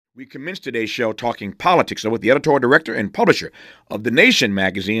We commence today's show talking politics with the editorial director and publisher of The Nation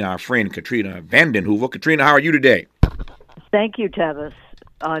magazine, our friend Katrina vanden Heuvel. Katrina, how are you today? Thank you, Tavis.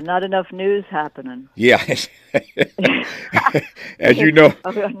 Not enough news happening. Yeah. As you know.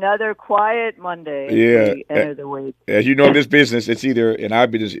 Another quiet Monday as we enter the week. As you know, in this business, it's either, in our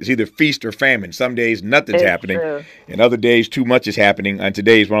business, it's either feast or famine. Some days nothing's happening. True. And other days too much is happening. And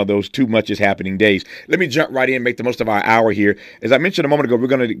today is one of those too much is happening days. Let me jump right in and make the most of our hour here. As I mentioned a moment ago,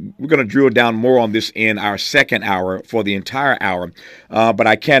 we're gonna drill down more on this in our second hour for the entire hour. But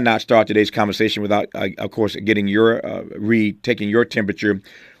I cannot start today's conversation without, of course, getting your taking your temperature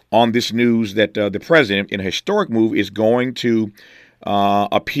on this news that the president, in a historic move, is going to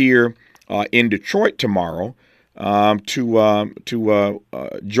appear in Detroit tomorrow to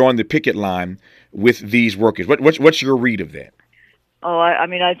join the picket line with these workers. What's your read of that? Oh, I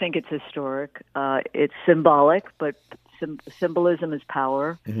mean, I think it's historic. It's symbolic, but symbolism is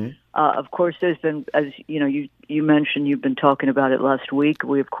power. Mm-hmm. Of course, there's been, as you mentioned, you've been talking about it last week.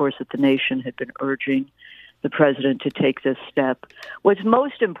 We, of course, at The Nation had been urging the president to take this step. What's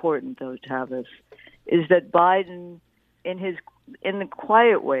most important, though, Tavis, is that Biden, in the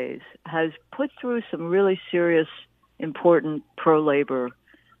quiet ways, has put through some really serious, important pro-labor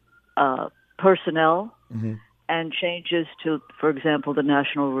personnel and changes to, for example, the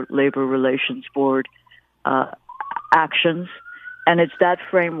National Labor Relations Board actions. And it's that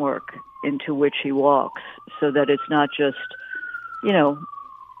framework into which he walks, so that it's not just,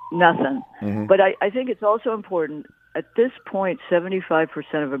 nothing. Mm-hmm. But I think it's also important, at this point, 75%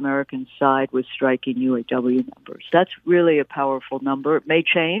 of Americans side with striking UAW numbers. That's really a powerful number. It may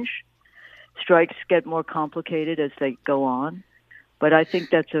change. Strikes get more complicated as they go on. But I think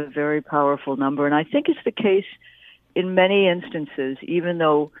that's a very powerful number. And I think it's the case in many instances, even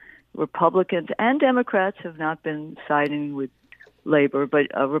though Republicans and Democrats have not been siding with labor. But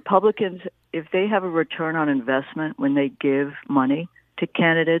Republicans, if they have a return on investment when they give money to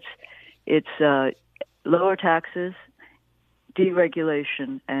candidates, it's lower taxes,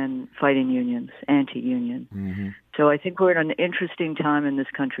 deregulation, and fighting unions, anti-union. Mm-hmm. So I think we're in an interesting time in this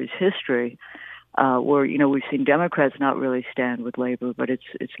country's history where, we've seen Democrats not really stand with labor, but it's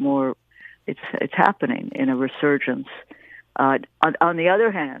happening in a resurgence. On the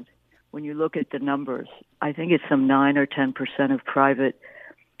other hand, when you look at the numbers, I think it's some 9 or 10% of private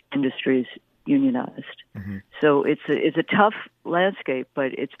industries unionized. Mm-hmm. So it's a tough landscape,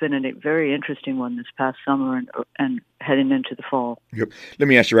 but it's been a very interesting one this past summer and heading into the fall. Yep. Let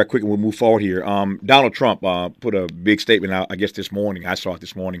me ask you right quick, and we'll move forward here. Donald Trump put a big statement out, I guess this morning. I saw it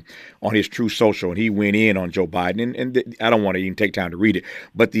this morning on his True Social, and he went in on Joe Biden. And I don't want to even take time to read it,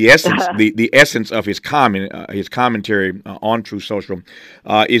 but the essence, the essence of his commentary on True Social,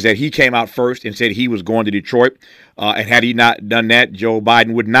 is that he came out first and said he was going to Detroit. And had he not done that, Joe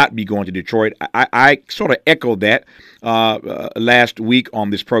Biden would not be going to Detroit. I sort of echoed that last week on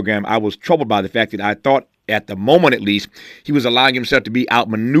this program. I was troubled by the fact that I thought, at the moment at least, he was allowing himself to be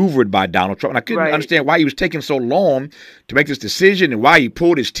outmaneuvered by Donald Trump. And I couldn't understand why he was taking so long to make this decision and why he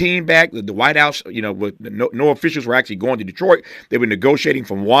pulled his team back. The White House, with no officials were actually going to Detroit. They were negotiating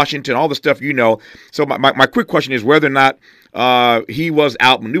from Washington, all the stuff you know. So my quick question is whether or not he was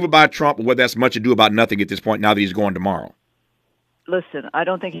outmaneuvered by Trump, or whether that's much ado about nothing at this point now that he's going tomorrow. Listen, I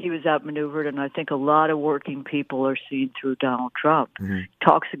don't think he was outmaneuvered, and I think a lot of working people are seeing through Donald Trump. Mm-hmm.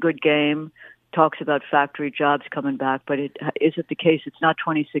 Talks a good game, talks about factory jobs coming back, but it isn't the case. It's not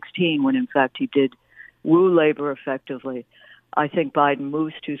 2016 when, in fact, he did woo labor effectively. I think Biden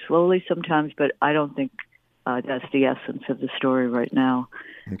moves too slowly sometimes, but I don't think that's the essence of the story right now.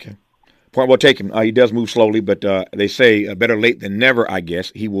 Okay. Point well taken. He does move slowly, but they say better late than never, I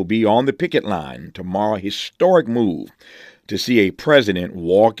guess. He will be on the picket line tomorrow. Historic move to see a president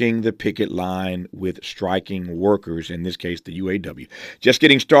walking the picket line with striking workers, in this case, the UAW. Just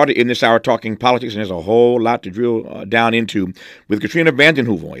getting started in this hour talking politics, and there's a whole lot to drill down into with Katrina vanden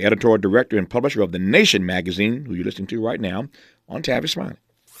Heuvel, editorial director and publisher of The Nation magazine, who you're listening to right now on Tavis Smiley.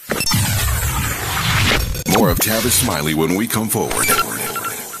 More of Tavis Smiley when we come forward.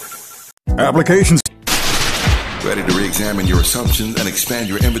 Applications. Ready to re-examine your assumptions and expand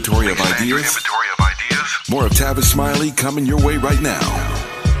your inventory of ideas? More of Tavis Smiley coming your way right now.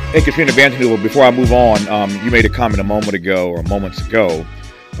 Hey, Katrina vanden Heuvel, before I move on, you made a comment a moment ago or moments ago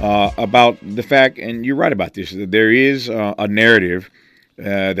about the fact, and you're right about this, that there is a narrative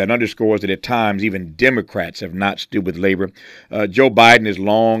that underscores that at times even Democrats have not stood with labor. Joe Biden has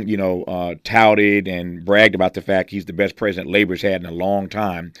long, touted and bragged about the fact he's the best president labor's had in a long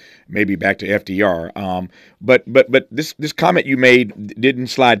time, maybe back to FDR. But this comment you made didn't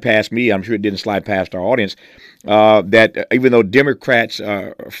slide past me. I'm sure it didn't slide past our audience. That even though Democrats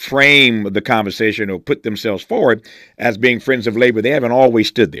frame the conversation or put themselves forward as being friends of labor, they haven't always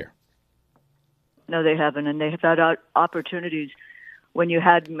stood there. No, they haven't, and they have had opportunities when you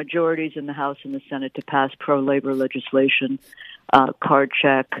had majorities in the House and the Senate to pass pro-labor legislation. Card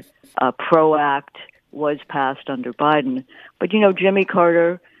check, PRO Act was passed under Biden. But, Jimmy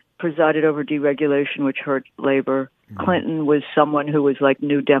Carter presided over deregulation, which hurt labor. Clinton was someone who was like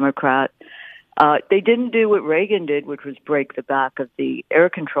New Democrat. They didn't do what Reagan did, which was break the back of the air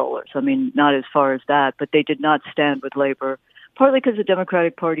controllers. I mean, not as far as that, but they did not stand with labor, partly because the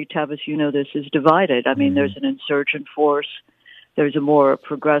Democratic Party, Tavis, this, is divided. I mean, there's an insurgent force. There's a more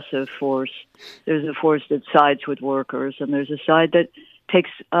progressive force. There's a force that sides with workers, and there's a side that takes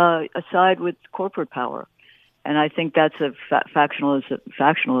a side with corporate power. And I think that's a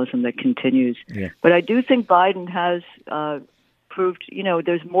factionalism that continues. Yeah. But I do think Biden has proved,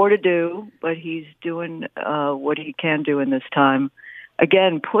 there's more to do, but he's doing what he can do in this time.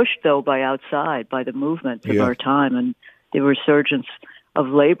 Again, pushed, though, by the movement of our time and the resurgence of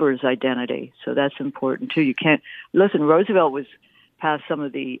labor's identity. So that's important, too. You can't... Listen, Roosevelt was passed some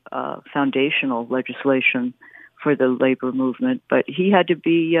of the foundational legislation for the labor movement, but he had to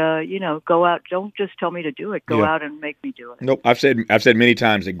be, go out. Don't just tell me to do it. Go out and make me do it. Nope. I've said many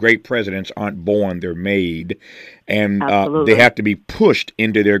times that great presidents aren't born; they're made, and they have to be pushed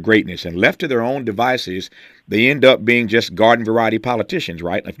into their greatness. And left to their own devices, they end up being just garden variety politicians,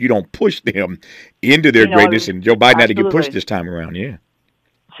 right? If you don't push them into their greatness, and Joe Biden had to get pushed this time around,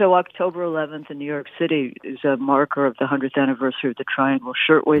 So October 11th in New York City is a marker of the 100th anniversary of the Triangle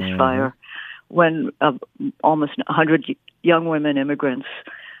Shirtwaist Fire, when almost 100 young women immigrants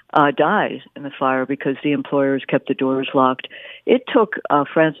died in the fire because the employers kept the doors locked. It took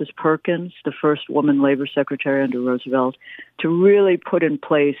Frances Perkins, the first woman labor secretary under Roosevelt, to really put in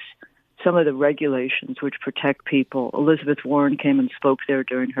place some of the regulations which protect people. Elizabeth Warren came and spoke there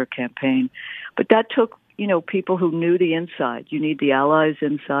during her campaign. But that took people who knew the inside. You need the allies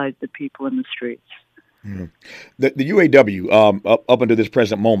inside, the people in the streets. Mm-hmm. The UAW, up until this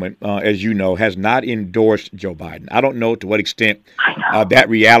present moment, as you know, has not endorsed Joe Biden. I don't know to what extent that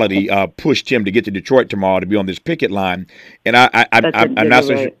reality pushed him to get to Detroit tomorrow to be on this picket line. And I'm not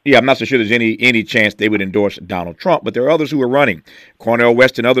so sure. Yeah, I'm not so sure there's any chance they would endorse Donald Trump. But there are others who are running, Cornel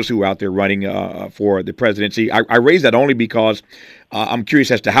West and others who are out there running for the presidency. I raise that only because I'm curious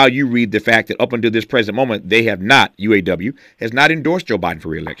as to how you read the fact that up until this present moment, UAW has not endorsed Joe Biden for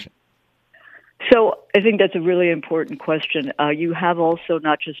re-election. So I think that's a really important question. You have also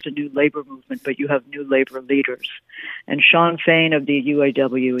not just a new labor movement, but you have new labor leaders. And Sean Fain of the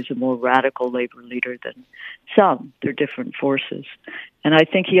UAW is a more radical labor leader than some. They're different forces. And I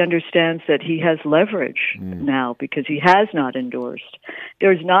think he understands that he has leverage now because he has not endorsed.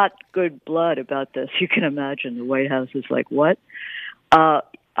 There's not good blood about this. You can imagine the White House is like, what? I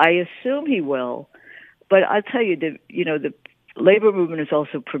assume he will. But I'll tell you, the labor movement is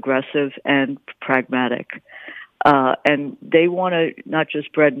also progressive and pragmatic. And they want to not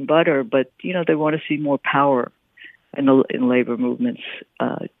just bread and butter, but, they want to see more power in labor movement's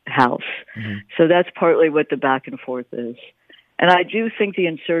house. Mm-hmm. So that's partly what the back and forth is. And I do think the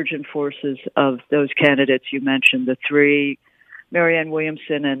insurgent forces of those candidates you mentioned, the three, Marianne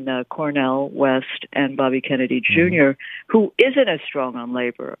Williamson and Cornel West and Bobby Kennedy Jr., who isn't as strong on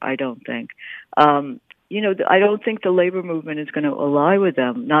labor, I don't think. I don't think the labor movement is going to ally with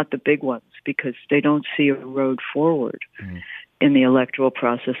them, not the big ones, because they don't see a road forward in the electoral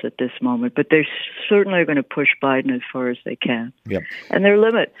process at this moment. But they certainly are going to push Biden as far as they can. Yep. And there are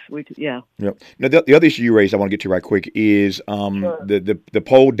limits. Yep. Now, the other issue you raised I want to get to right quick is the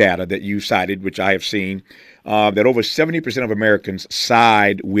poll data that you cited, which I have seen, that over 70% of Americans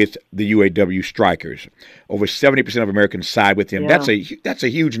side with the UAW strikers. Over 70% of Americans side with him. Yeah. That's a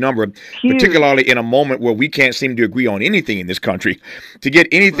huge number, particularly in a moment where we can't seem to agree on anything in this country. To get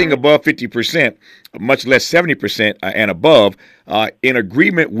anything above 50%, much less 70% and above, in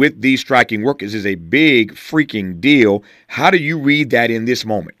agreement with these striking workers is a big freaking deal. How do you read that in this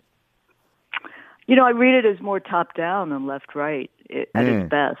moment? I read it as more top-down than left-right at its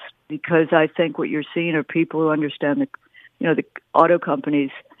best, because I think what you're seeing are people who understand the auto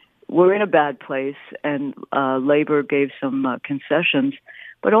companies were in a bad place and labor gave some concessions,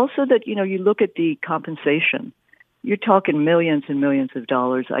 but also that, you look at the compensation. You're talking millions and millions of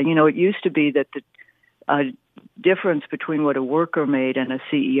dollars. It used to be that the difference between what a worker made and a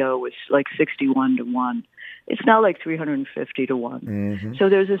CEO was like 61 to 1. It's now like 350 to 1. Mm-hmm. So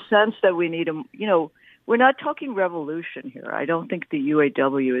there's a sense that we need we're not talking revolution here. I don't think the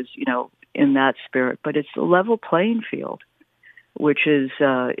UAW is, in that spirit, but it's a level playing field, which is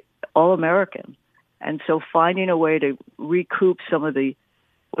all American. And so finding a way to recoup some of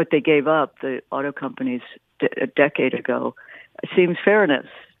what they gave up, the auto companies a decade ago, seems fairness.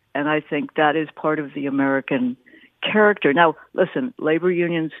 And I think that is part of the American character. Now, listen, labor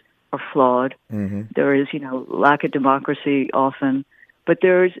unions are flawed. Mm-hmm. There is, lack of democracy often, but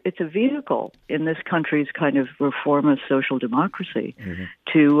it's a vehicle in this country's kind of reformist social democracy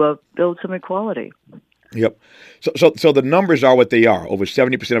to build some equality. Yep. So the numbers are what they are. Over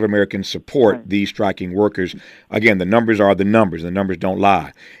 70% of Americans support these striking workers. Again, the numbers are the numbers. The numbers don't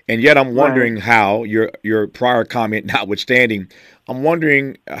lie. And yet I'm wondering how, your prior comment notwithstanding, I'm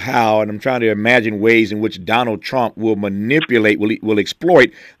wondering how, and I'm trying to imagine ways in which Donald Trump will manipulate, will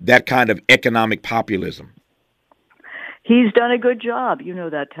exploit that kind of economic populism. He's done a good job. You know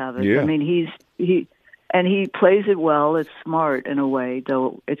that, Tavis. Yeah. I mean, he plays it well. It's smart in a way,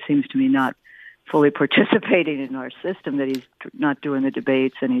 though it seems to me not fully participating in our system, that he's not doing the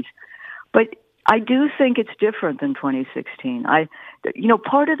debates, but I do think it's different than 2016.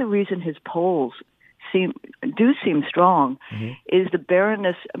 Part of the reason his polls seem strong is the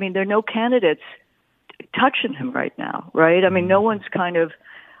barrenness. I mean, there are no candidates touching him right now, right? I mean, no one's kind of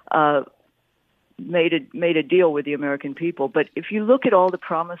made a deal with the American people. But if you look at all the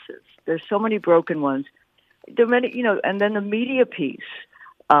promises, there's so many broken ones. There are many, and then the media piece.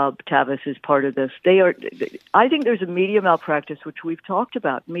 Tavis is part of this. I think there's a media malpractice, which we've talked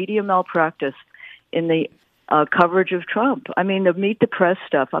about, media malpractice in the coverage of Trump. I mean, the Meet the Press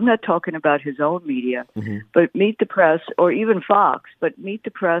stuff. I'm not talking about his own media, but Meet the Press, or even Fox, but Meet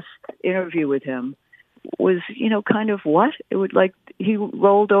the Press interview with him was, kind of what? It would like he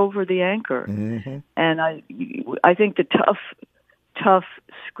rolled over the anchor. Mm-hmm. And I think the tough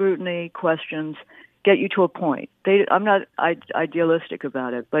scrutiny questions get you to a point. I'm not idealistic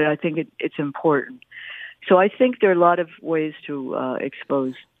about it, but I think it's important. So I think there are a lot of ways to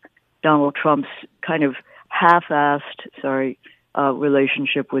expose Donald Trump's kind of half-assed,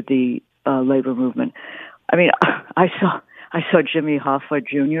 relationship with the labor movement. I mean, I saw Jimmy Hoffa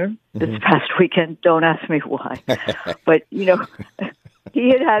Jr. this past weekend. Don't ask me why, but he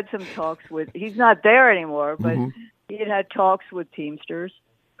had some talks with. He's not there anymore, but he had talks with Teamsters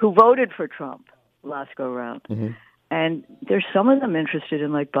who voted for Trump last go round. And there's some of them interested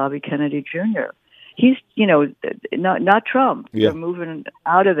in like Bobby Kennedy Jr. He's, not Trump. Yeah. They're moving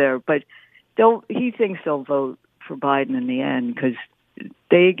out of there, but he thinks they'll vote for Biden in the end because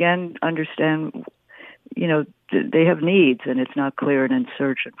they again understand, they have needs, and it's not clear an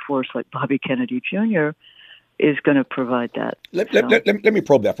insurgent force like Bobby Kennedy Jr. is going to provide that. Let me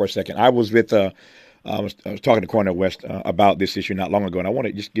probe that for a second. I was with I was talking to Cornel West about this issue not long ago, and I want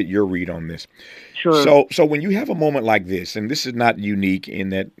to just get your read on this. Sure. So when you have a moment like this, and this is not unique in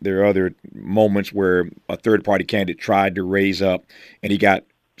that there are other moments where a third-party candidate tried to raise up and he got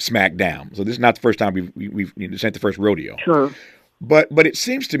smacked down. So this is not the first time we've this ain't the first rodeo. Sure. But it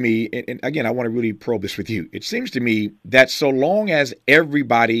seems to me, and again, I want to really probe this with you. It seems to me that so long as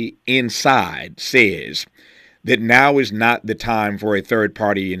everybody inside says that now is not the time for a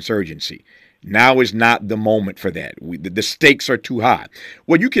third-party insurgency, now is not the moment for that. The stakes are too high.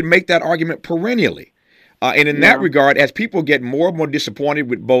 Well, you can make that argument perennially. And in that regard, as people get more and more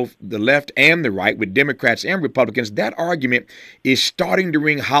disappointed with both the left and the right, with Democrats and Republicans, that argument is starting to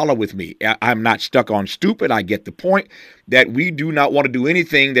ring hollow with me. I'm not stuck on stupid. I get the point that we do not want to do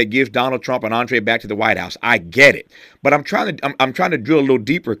anything that gives Donald Trump an entree back to the White House. I get it. But I'm trying to drill a little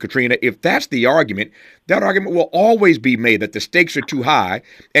deeper, Katrina. If that's the argument, that argument will always be made that the stakes are too high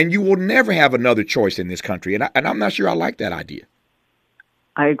and you will never have another choice in this country. And I'm not sure I like that idea.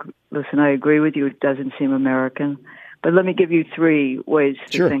 I agree with you. It doesn't seem American. But let me give you three ways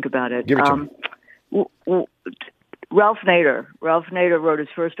to think about it. Give it to me. Ralph Nader. Ralph Nader wrote his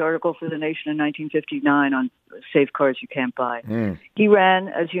first article for The Nation in 1959 on safe cars you can't buy. He ran,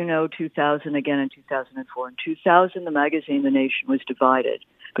 as you know, 2000, again in 2004. In 2000, the magazine The Nation was divided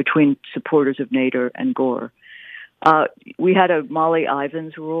between supporters of Nader and Gore. We had a Molly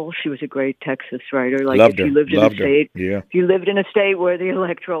Ivins rule. She was a great Texas writer. Like Loved if you her. lived in Loved a state, her. Yeah. if you lived in a state where the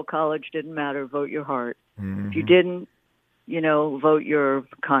electoral college didn't matter, vote your heart. If you didn't, vote your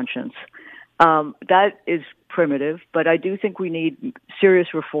conscience. That is primitive, but I do think we need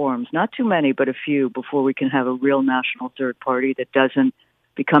serious reforms. Not too many, but a few before we can have a real national third party that doesn't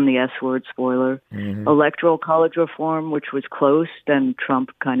become the S-word spoiler. Electoral college reform, which was close, then Trump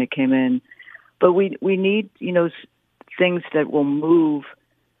kind of came in. But we need, things that will move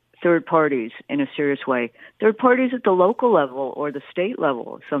third parties in a serious way. Third parties at the local level or the state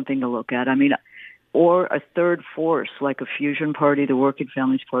level is something to look at. I mean, or a third force like a fusion party, the Working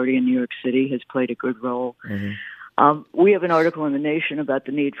Families Party in New York City has played a good role. We have an article in The Nation about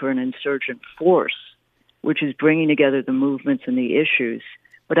the need for an insurgent force, which is bringing together the movements and the issues.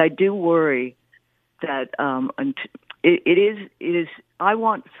 But I do worry that it is. I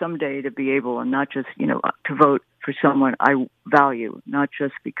want someday to be able, and not just to vote for someone I value, not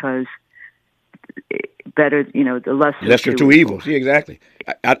just because better, the lesser of two evils. Yeah, exactly.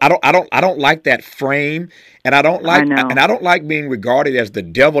 I don't like that frame, and I don't like being regarded as the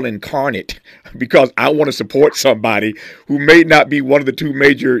devil incarnate because I want to support somebody who may not be one of the two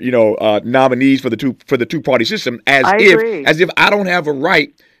major nominees for the two party system, as if I don't have a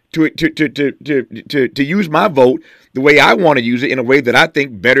right to use my vote the way I want to use it in a way that I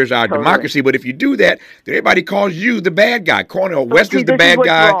think betters our democracy. But if you do that, then everybody calls you the bad guy. Cornel West is the bad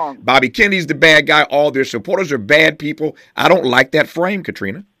guy. Wrong. Bobby Kennedy's the bad guy. All their supporters are bad people. I don't like that frame,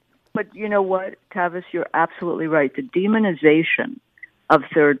 Katrina. But you know what, Tavis, you're absolutely right. The demonization of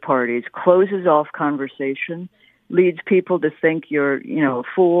third parties closes off conversation, leads people to think you're, a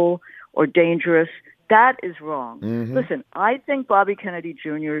fool or dangerous. That is wrong. Listen, I think Bobby Kennedy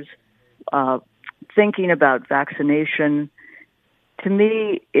Jr.'s thinking about vaccination, to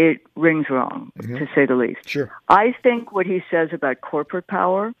me, it rings wrong, to say the least. Sure. I think what he says about corporate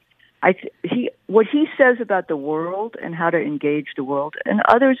power, what he says about the world and how to engage the world, and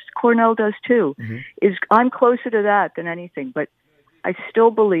others, Cornell does too, is I'm closer to that than anything. But I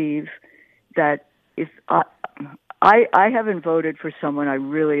still believe that if I haven't voted for someone I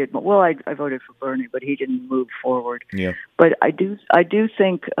really admire. Well, I voted for Bernie, but he didn't move forward. Yeah. But I do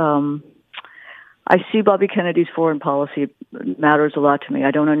think I see Bobby Kennedy's foreign policy matters a lot to me.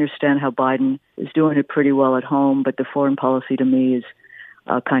 I don't understand how Biden is doing it pretty well at home, but the foreign policy to me is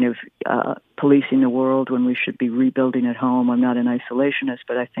kind of policing the world when we should be rebuilding at home. I'm not an isolationist,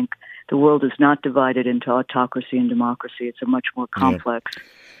 but I think the world is not divided into autocracy and democracy. It's a much more complex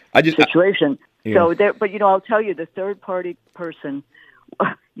situation. So there, but I'll tell you, the third party person,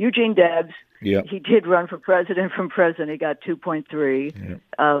 Eugene Debs, he did run for president from president. He got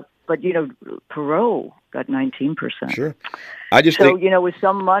 2.3. But Perot got 19%. Sure. I just think, with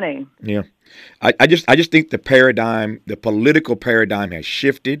some money. Yeah. I just think the political paradigm has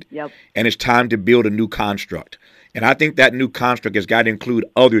shifted. Yep. And it's time to build a new construct. And I think that new construct has got to include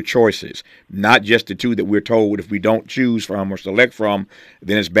other choices, not just the two that we're told if we don't choose from or select from,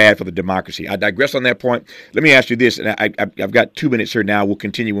 then it's bad for the democracy. I digress on that point. Let me ask you this, and I've got 2 minutes here now. We'll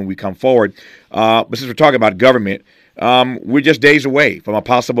continue when we come forward. But since we're talking about government, we're just days away from a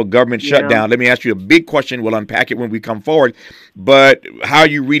possible government shutdown. Let me ask you a big question. We'll unpack it when we come forward. But how are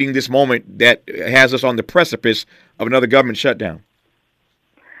you reading this moment that has us on the precipice of another government shutdown?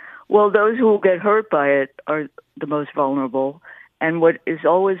 Well, those who will get hurt by it are the most vulnerable. And what is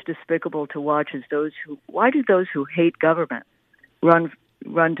always despicable to watch is why do those who hate government run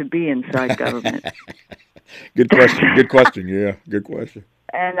to be inside government? Good question. Good question. Yeah, good question.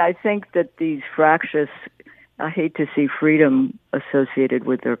 And I think that these fractious, I hate to see freedom associated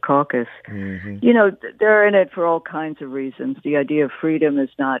with their caucus. They're in it for all kinds of reasons. The idea of freedom is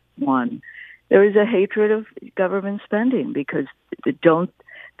not one. There is a hatred of government spending because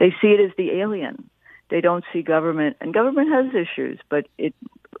they see it as the alien. They don't see government, and government has issues, but it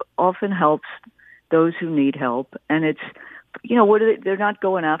often helps those who need help. And it's, they're not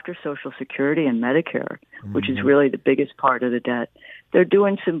going after Social Security and Medicare, which is really the biggest part of the debt. They're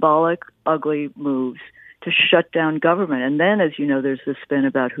doing symbolic, ugly moves to shut down government. And then, as you know, there's the spin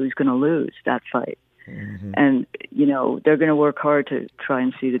about who's going to lose that fight. And, they're going to work hard to try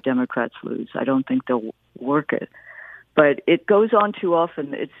and see the Democrats lose. I don't think they'll work it. But it goes on too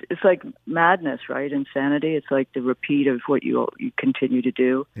often. It's like madness, right? Insanity. It's like the repeat of what you continue to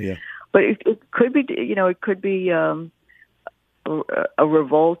do. Yeah. But it could be, it could be a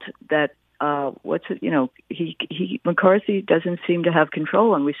revolt that McCarthy doesn't seem to have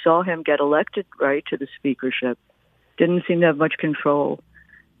control, and we saw him get elected right to the speakership. Didn't seem to have much control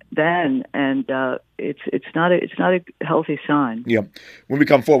then, and it's not a healthy sign. Yeah. When we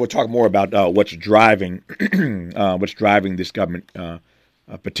come forward, we'll talk more about what's driving this government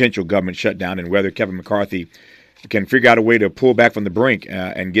potential government shutdown, and whether Kevin McCarthy can figure out a way to pull back from the brink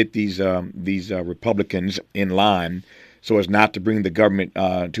and get these Republicans in line so as not to bring the government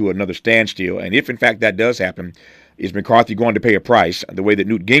to another standstill. And if in fact that does happen, is McCarthy going to pay a price the way that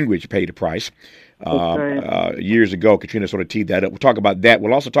Newt Gingrich paid a price? Years ago? Katrina sort of teed that up. We'll talk about that.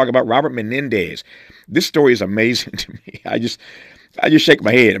 We'll also talk about Robert Menendez. This story is amazing to me. I just shake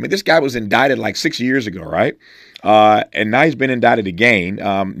my head. I mean, this guy was indicted like 6 years ago, right? And now he's been indicted again.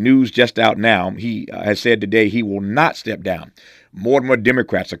 News just out now. He has said today he will not step down. More and more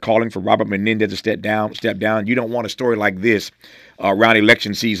Democrats are calling for Robert Menendez to step down. Step down. You don't want a story like this around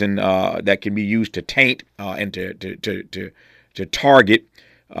election season that can be used to taint and to target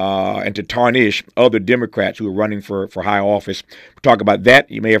and to tarnish other Democrats who are running for high office. We'll talk about that.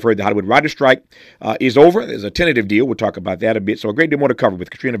 You may have heard the Hollywood writer's strike is over. There's a tentative deal. We'll talk about that a bit. So a great deal more to cover with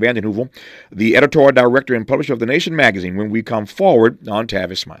Katrina vanden Heuvel, the editorial director and publisher of The Nation magazine, when we come forward on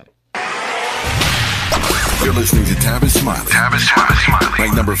Tavis Smiley. You're listening to Tavis Smiley. Tavis Smiley.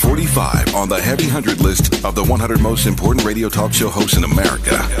 Ranked number 45 on the Heavy 100 list of the 100 most important radio talk show hosts in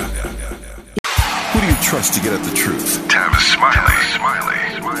America. Who do you trust to get at the truth? Tavis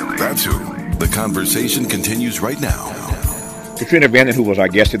Smiley. That's who. The conversation continues right now. Katrina vanden Heuvel was our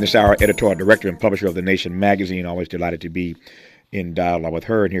guest in this hour, editorial director and publisher of The Nation magazine. Always delighted to be in dialogue with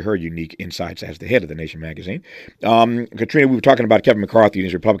her and hear her unique insights as the head of The Nation magazine. Katrina, we were talking about Kevin McCarthy and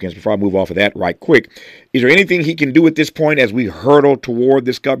his Republicans. Before I move off of that right quick, is there anything he can do at this point as we hurtle toward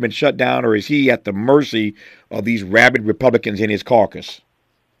this government shutdown, or is he at the mercy of these rabid Republicans in his caucus?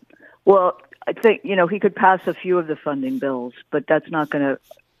 Well, I think, he could pass a few of the funding bills, but that's not going to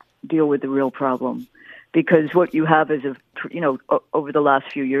deal with the real problem. Because what you have is, over the last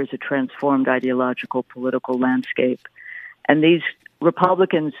few years, a transformed ideological political landscape. And these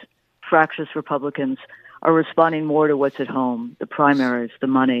Republicans, fractious Republicans, are responding more to what's at home, the primaries, the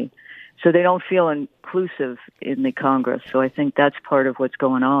money. So they don't feel inclusive in the Congress. So I think that's part of what's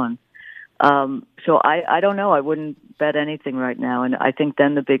going on. So I don't know. I wouldn't bet anything right now. And I think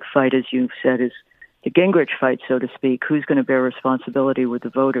then the big fight, as you've said, is the Gingrich fight, so to speak. Who's going to bear responsibility with the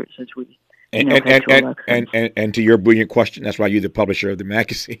voters as we And to your brilliant question, that's why you're the publisher of the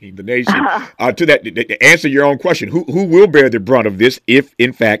magazine, The Nation. To that, to answer your own question, who will bear the brunt of this if,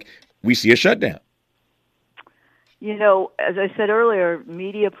 in fact, we see a shutdown? As I said earlier,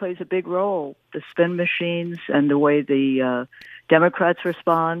 media plays a big role. The spin machines and the way the Democrats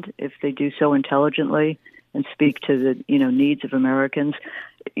respond, if they do so intelligently and speak to the needs of Americans.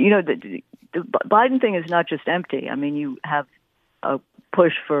 The Biden thing is not just empty. I mean, you have a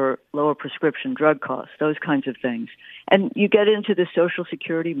push for lower prescription drug costs, those kinds of things. And you get into the Social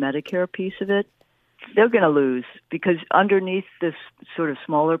Security, Medicare piece of it, they're going to lose because underneath this sort of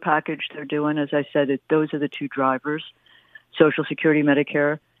smaller package they're doing, as I said, those are the two drivers, Social Security,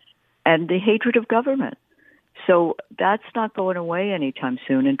 Medicare, and the hatred of government. So that's not going away anytime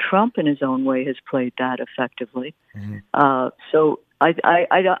soon. And Trump, in his own way, has played that effectively. Mm-hmm. So I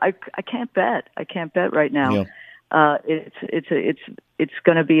can't bet. I can't bet right now. Yeah. It's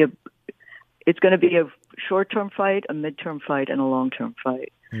going to be a short-term fight, a mid-term fight, and a long-term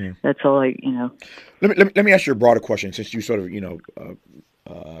fight. Mm. That's all Let me ask you a broader question, since you sort of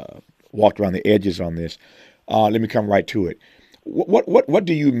walked around the edges on this. Let me come right to it. What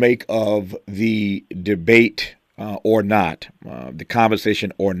do you make of the debate or not, the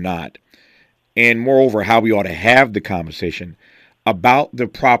conversation or not, and moreover, how we ought to have the conversation about the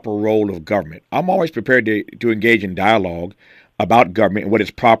proper role of government? I'm always prepared to engage in dialogue about government and what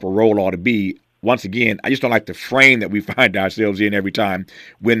its proper role ought to be. Once again, I just don't like the frame that we find ourselves in every time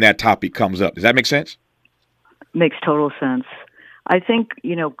when that topic comes up. Does that make sense? Makes total sense. I think,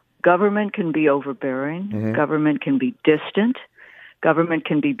 government can be overbearing. Mm-hmm. Government can be distant. Government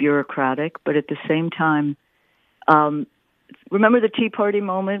can be bureaucratic. But at the same time, remember the Tea Party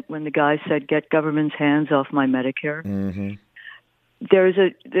moment when the guy said, "Get government's hands off my Medicare"? Mm-hmm.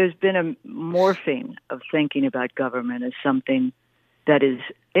 There's been a morphing of thinking about government as something that is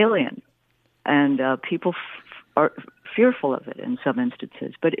alien, and people are fearful of it in some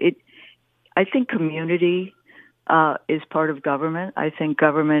instances. But I think community is part of government. I think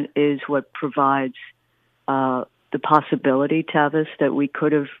government is what provides the possibility, Tavis, that we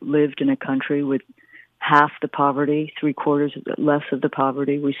could have lived in a country with half the poverty, 3/4 less of the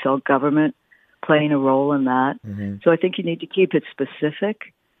poverty. We saw government playing a role in that. Mm-hmm. So I think you need to keep it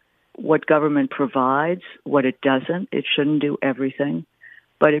specific, what government provides, what it doesn't. It shouldn't do everything,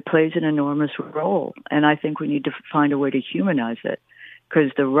 but it plays an enormous role. And I think we need to find a way to humanize it,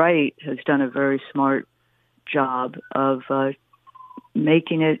 because the right has done a very smart job of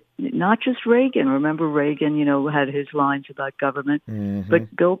making it not just Reagan. Remember Reagan, had his lines about government, mm-hmm.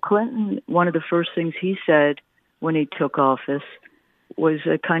 but Bill Clinton, one of the first things he said when he took office was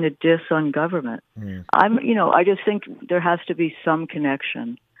a kind of diss on government. Mm. I just think there has to be some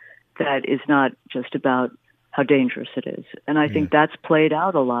connection that is not just about how dangerous it is. And I think that's played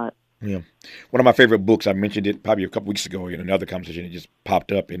out a lot Yeah. One of my favorite books, I mentioned it probably a couple weeks ago in another conversation. It just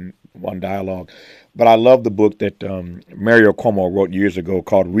popped up in one dialogue. But I love the book that Mario Cuomo wrote years ago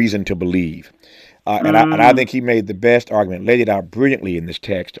called Reason to Believe. And I think he made the best argument, laid it out brilliantly in this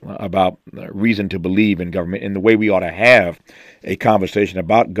text about reason to believe in government and the way we ought to have a conversation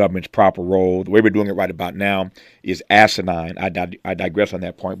about government's proper role. The way we're doing it right about now is asinine. I digress on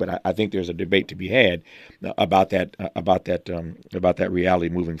that point, but I think there's a debate to be had about that reality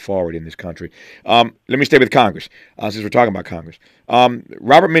moving forward in this country. Let me stay with Congress since we're talking about Congress.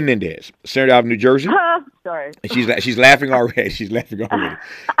 Robert Menendez, Senator out of New Jersey. Sorry. She's laughing already. She's laughing already.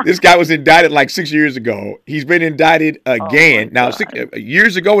 This guy was indicted like 6 years ago. He's been indicted again. Now,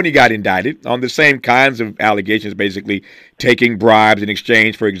 years ago when he got indicted on the same kinds of allegations, basically taking bribes in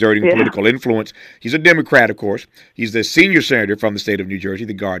exchange for exerting political influence. He's a Democrat, of course. He's the senior senator from the state of New Jersey,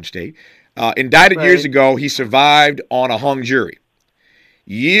 the Garden State. Indicted years ago, he survived on a hung jury.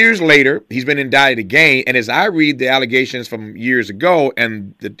 Years later, he's been indicted again, and as I read the allegations from years ago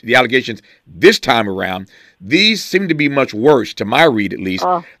and the allegations this time around, these seem to be much worse, to my read at least,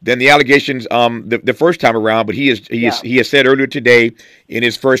 than the allegations the first time around. But he has said earlier today in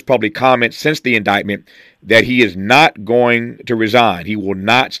his first public comment since the indictment that he is not going to resign. He will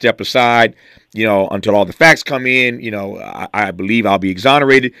not step aside, until all the facts come in. I believe I'll be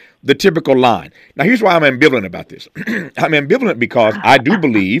exonerated. The typical line. Now, here's why I'm ambivalent about this. I'm ambivalent because I do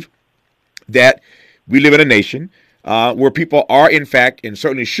believe that we live in a nation where people are, in fact, and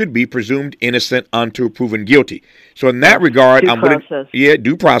certainly should be presumed innocent until proven guilty. So in that regard,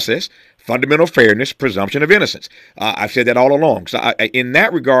 due process, fundamental fairness, presumption of innocence. I've said that all along. So in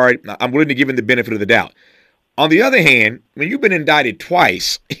that regard, I'm willing to give him the benefit of the doubt. On the other hand, when you've been indicted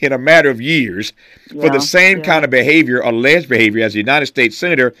twice in a matter of years for the same kind of behavior, alleged behavior, as a United States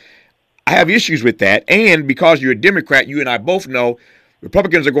Senator, I have issues with that. And because you're a Democrat, you and I both know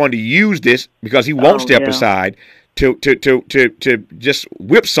Republicans are going to use this because he won't step aside to just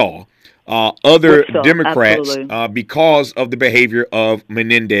whipsaw other Democrats because of the behavior of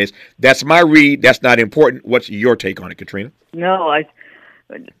Menendez. That's my read. That's not important. What's your take on it, Katrina? No, I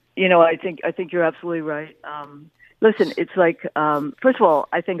think you're absolutely right. Listen, it's like, first of all,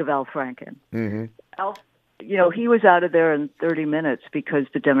 I think of Al Franken. Mm-hmm. Al, he was out of there in 30 minutes because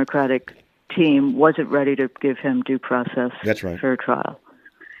the Democratic team wasn't ready to give him due process. That's right. Fair trial.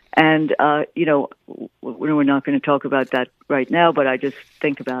 And, we're not going to talk about that right now, but I just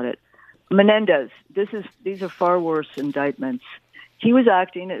think about it. Menendez, these are far worse indictments. He was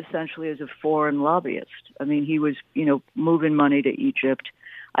acting essentially as a foreign lobbyist. I mean, he was, moving money to Egypt.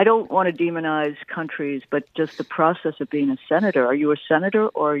 I don't want to demonize countries, but just the process of being a senator. Are you a senator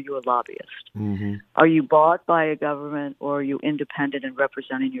or are you a lobbyist? Mm-hmm. Are you bought by a government or are you independent and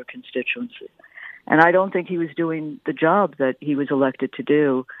representing your constituency? And I don't think he was doing the job that he was elected to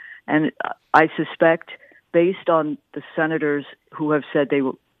do. And I suspect, based on the senators who have said they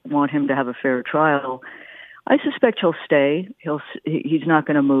want him to have a fair trial, I suspect he'll stay. He's not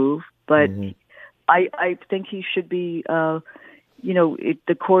going to move. But I think he should be... the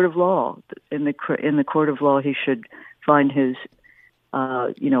court of law. In the court of law, he should find his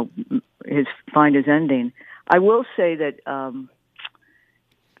ending. I will say that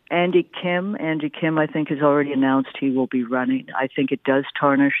Andy Kim, I think, has already announced he will be running. I think it does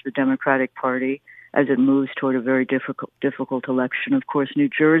tarnish the Democratic Party as it moves toward a very difficult election. Of course, New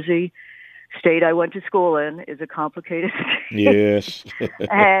Jersey, state I went to school in, is a complicated state. Yes.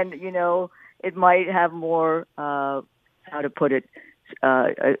 And, it might have more... how to put it,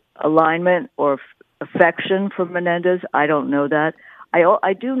 alignment or affection for Menendez. I don't know that.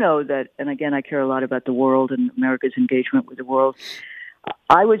 I do know that, and again, I care a lot about the world and America's engagement with the world.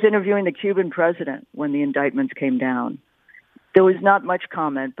 I was interviewing the Cuban president when the indictments came down. There was not much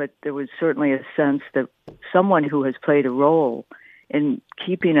comment, but there was certainly a sense that someone who has played a role in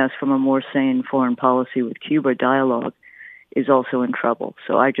keeping us from a more sane foreign policy with Cuba dialogue is also in trouble.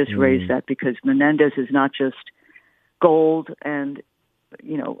 So I just raised that because Menendez is not just gold and,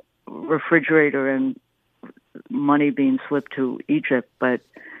 refrigerator and money being slipped to Egypt, but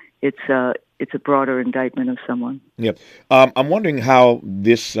it's a broader indictment of someone. Yep. I'm wondering how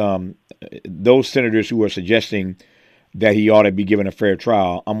those senators who are suggesting that he ought to be given a fair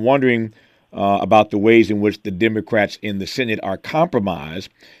trial, I'm wondering about the ways in which the Democrats in the Senate are compromised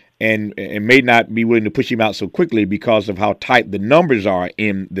and may not be willing to push him out so quickly because of how tight the numbers are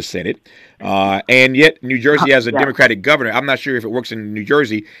in the Senate. And yet New Jersey has a Democratic governor. I'm not sure if it works in New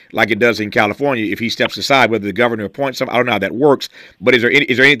Jersey like it does in California. If he steps aside, whether the governor appoints some, I don't know how that works. But is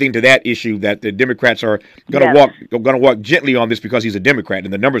there anything to that issue that the Democrats are going to walk gently on this because he's a Democrat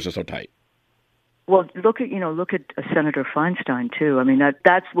and the numbers are so tight? Well, look at Senator Feinstein too. I mean,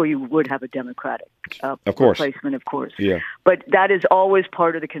 that's where you would have a Democratic replacement, of course. Yeah. But that is always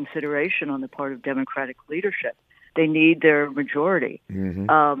part of the consideration on the part of Democratic leadership. They need their majority.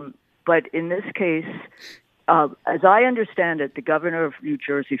 Mm-hmm. But in this case, as I understand it, the governor of New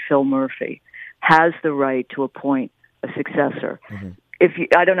Jersey, Phil Murphy, has the right to appoint a successor. Mm-hmm.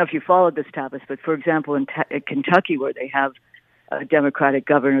 I don't know if you followed this, Tavis, but for example, in Kentucky, where they have a Democratic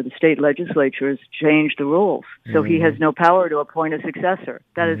governor, the state legislature has changed the rules. So he has no power to appoint a successor.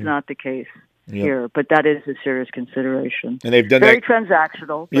 That is not the case here, but that is a serious consideration. And they've done very that.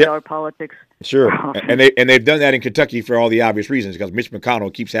 transactional, but our politics. Sure. And they've done that in Kentucky for all the obvious reasons, because Mitch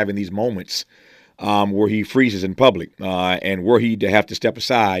McConnell keeps having these moments where he freezes in public, and were he to have to step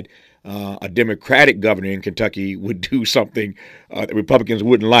aside, a Democratic governor in Kentucky would do something that Republicans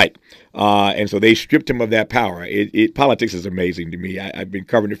wouldn't like. And so they stripped him of that power. Politics is amazing to me. I've been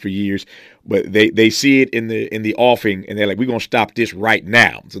covering it for years, but they see it in the offing, and they're like, we're going to stop this right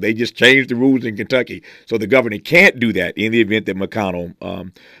now. So they just changed the rules in Kentucky. So the governor can't do that in the event that McConnell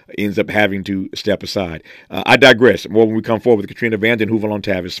ends up having to step aside. I digress. More when we come forward with Katrina vanden Heuvel on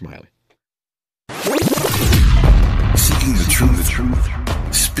Tavis Smiley. Seeking the truth.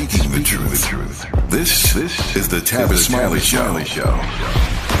 Speaking the truth. This is the Tavis Smiley Show.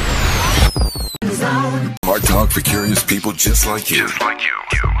 Hard talk for curious people just like you.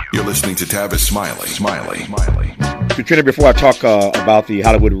 You're listening to Tavis Smiley. Katrina, before I talk about the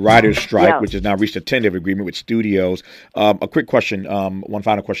Hollywood writers' strike, which has now reached a tentative agreement with studios, a quick question, one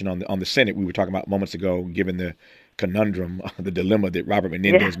final question on the Senate. We were talking about moments ago, given the conundrum, the dilemma that Robert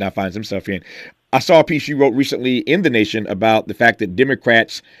Menendez now finds himself in. I saw a piece you wrote recently in The Nation about the fact that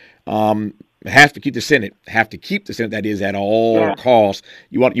Democrats have to keep the Senate, that is, at all costs.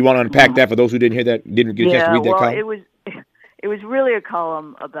 You want to unpack that for those who didn't hear that, didn't get a chance to read that column? It was really a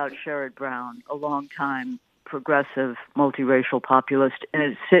column about Sherrod Brown, a long-time progressive, multiracial populist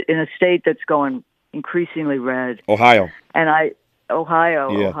in a state that's going increasingly red. Ohio. And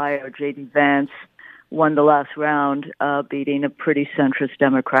Ohio, J.D. Vance won the last round, beating a pretty centrist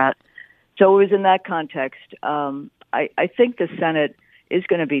Democrat. So it was in that context. I think the Senate is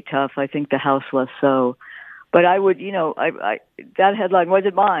going to be tough. I think the House less so. But I would, that headline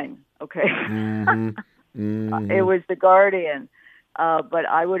wasn't mine, okay? Mm-hmm. Mm-hmm. It was The Guardian. But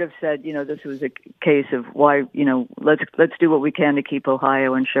I would have said, this was a case of why, let's do what we can to keep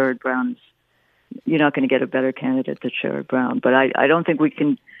Ohio and Sherrod Brown's. You're not going to get a better candidate than Sherrod Brown. But I don't think we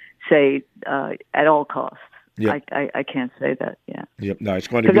can say at all costs. Yep. I can't say that. Yeah. Yep. No, it's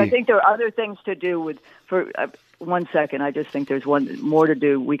going to be. Because I think there are other things to do with. For 1 second, I just think there's one more to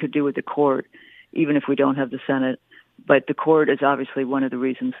do. We could do with the court, even if we don't have the Senate. But the court is obviously one of the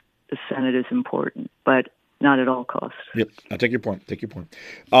reasons the Senate is important, but not at all costs. Yep. I'll take your point.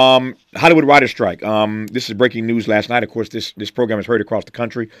 Hollywood writers' strike. This is breaking news last night. Of course, this program is heard across the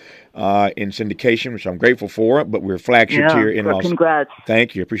country in syndication, which I'm grateful for, but we're flagshipped here in Los Angeles. Congrats.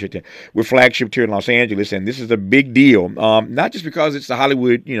 Thank you. I appreciate that. We're flagshipped here in Los Angeles, and this is a big deal, not just because it's the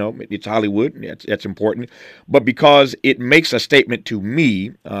Hollywood, it's Hollywood, that's important, but because it makes a statement to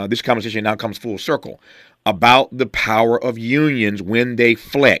me. This conversation now comes full circle about the power of unions when they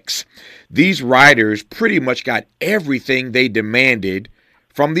flex. These writers pretty much got everything they demanded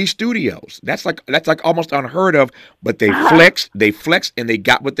from these studios. That's like almost unheard of, but they flexed, and they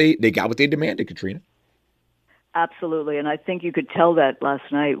got what they demanded, Katrina. Absolutely, and I think you could tell that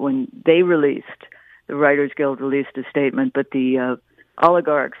last night when the Writers Guild released a statement, but the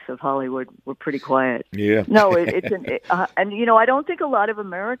oligarchs of Hollywood were pretty quiet. Yeah. No, and I don't think a lot of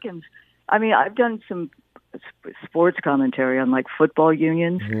Americans. I mean, I've done some sports commentary on like football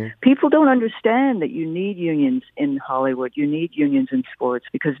unions. Mm-hmm. People don't understand that you need unions in Hollywood. You need unions in sports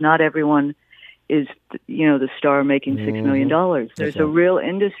because not everyone is, the star making $6 million. There's a real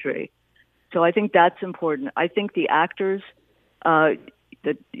industry. So I think that's important. I think the actors, the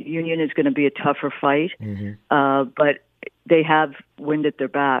union is going to be a tougher fight, but they have wind at their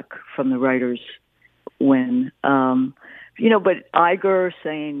back from the writers' win. But Iger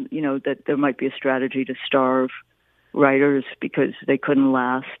saying, that there might be a strategy to starve writers because they couldn't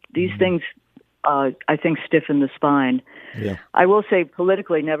last. These things, I think, stiffen the spine. Yeah. I will say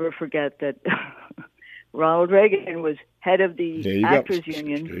politically, never forget that Ronald Reagan was head of the Actors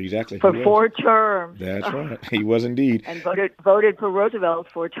Union for 4 terms. That's right. He was indeed. And voted for Roosevelt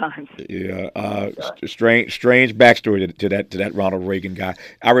 4 times. Yeah. Strange backstory to that Ronald Reagan guy.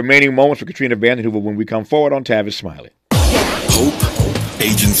 Our remaining moments for Katrina vanden Heuvel when we come forward on Tavis Smiley. Hope,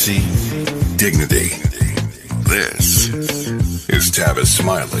 agency, dignity. This is Tavis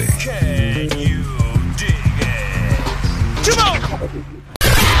Smiley. Can you dig it? Come on!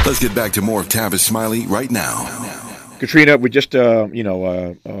 Let's get back to more of Tavis Smiley right now. Katrina, we're just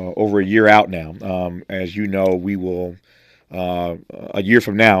over a year out now. As you know, we will a year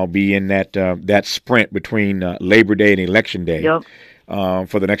from now be in that sprint between Labor Day and Election Day. Yep.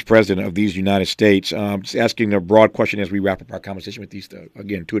 For the next president of these United States. Just asking a broad question as we wrap up our conversation with these,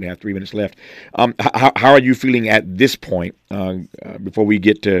 again, 2.5, 3 minutes left. How are you feeling at this point before we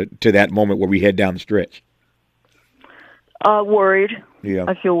get to that moment where we head down the stretch? Worried. Yeah.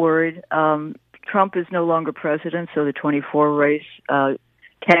 I feel worried. Trump is no longer president, so the 24 race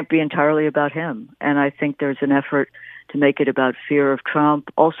can't be entirely about him. And I think there's an effort to make it about fear of Trump.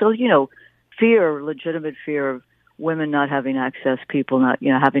 Also, legitimate fear of women not having access, people not,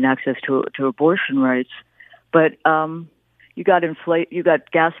 having access to abortion rights. But you got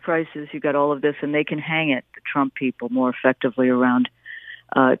gas prices, you got all of this, and they can hang it, the Trump people, more effectively around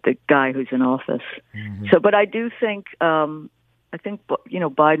the guy who's in office. Mm-hmm. So, but I do think, Biden's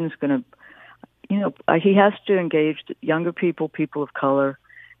going to, he has to engage younger people, people of color,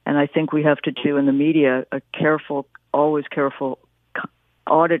 and I think we have to do in the media always careful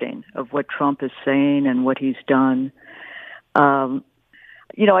auditing of what Trump is saying and what he's done. I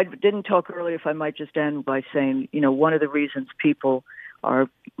didn't talk earlier, if I might just end by saying, one of the reasons people are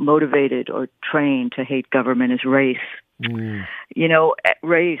motivated or trained to hate government is race. Mm.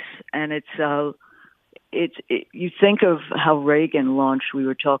 Race, and you think of how Reagan launched, we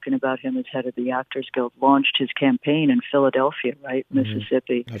were talking about him as head of the Actors Guild, launched his campaign in Philadelphia, right,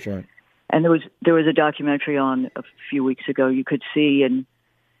 Mississippi. That's right. And there was a documentary on a few weeks ago. You could see,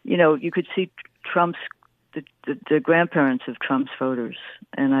 Trump's the grandparents of Trump's voters.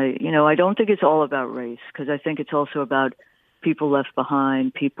 And I don't think it's all about race, because I think it's also about people left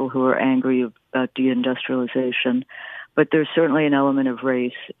behind, people who are angry about deindustrialization. But there's certainly an element of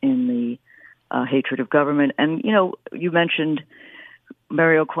race in the hatred of government. And you mentioned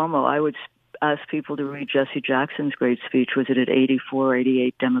Mario Cuomo. I would ask people to read Jesse Jackson's great speech. Was it at 84,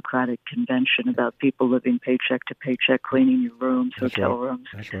 88 Democratic Convention about people living paycheck to paycheck, cleaning your rooms, hotel rooms?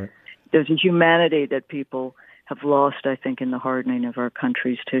 That's right. There's a humanity that people have lost, I think, in the hardening of our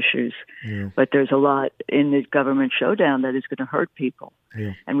country's tissues. Yeah. But there's a lot in the government showdown that is going to hurt people.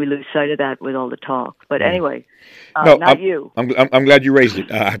 Yeah. And we lose sight of that with all the talk. But anyway, you. I'm glad you raised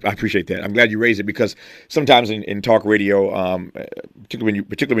it. I appreciate that. I'm glad you raised it, because sometimes in talk radio,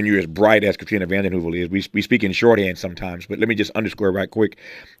 particularly when you're as bright as Katrina vanden Heuvel is, we speak in shorthand sometimes. But let me just underscore right quick.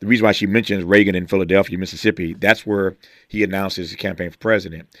 The reason why she mentions Reagan in Philadelphia, Mississippi, that's where he announced his campaign for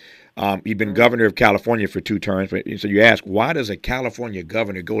president. He'd been governor of California for 2 terms. So you ask, why does a California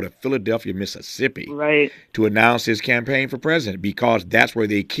governor go to Philadelphia, Mississippi, right, to announce his campaign for president? Because that's where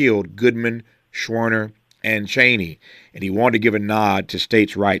they killed Goodman, Schwerner, and Cheney. And he wanted to give a nod to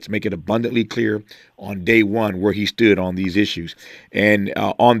states' rights, make it abundantly clear on day one where he stood on these issues. And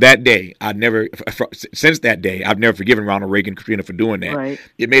on that day, since that day, I've never forgiven Ronald Reagan, Katrina, for doing that. Right.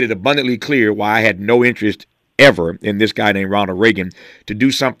 It made it abundantly clear why I had no interest ever in this guy named Ronald Reagan to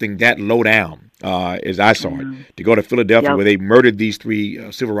do something that low down, as I saw it, to go to Philadelphia where they murdered these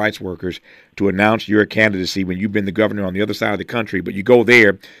 3 civil rights workers, to announce your candidacy when you've been the governor on the other side of the country. But you go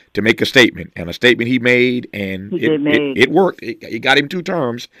there to make a statement, and a statement he made, and it worked. It got him 2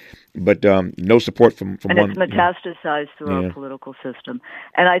 terms, but no support from and one. And it's metastasized through our political system.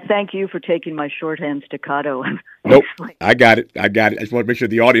 And I thank you for taking my shorthand staccato. Nope, I got it. I just want to make sure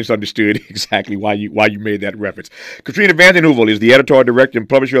the audience understood exactly why you made that reference. Katrina vanden Heuvel is the editorial director and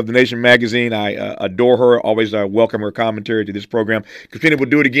publisher of The Nation magazine. I adore her. Always welcome her commentary to this program. Katrina, we'll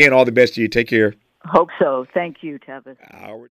do it again. All the best to you. Take care. Hope so. Thank you, Tavis.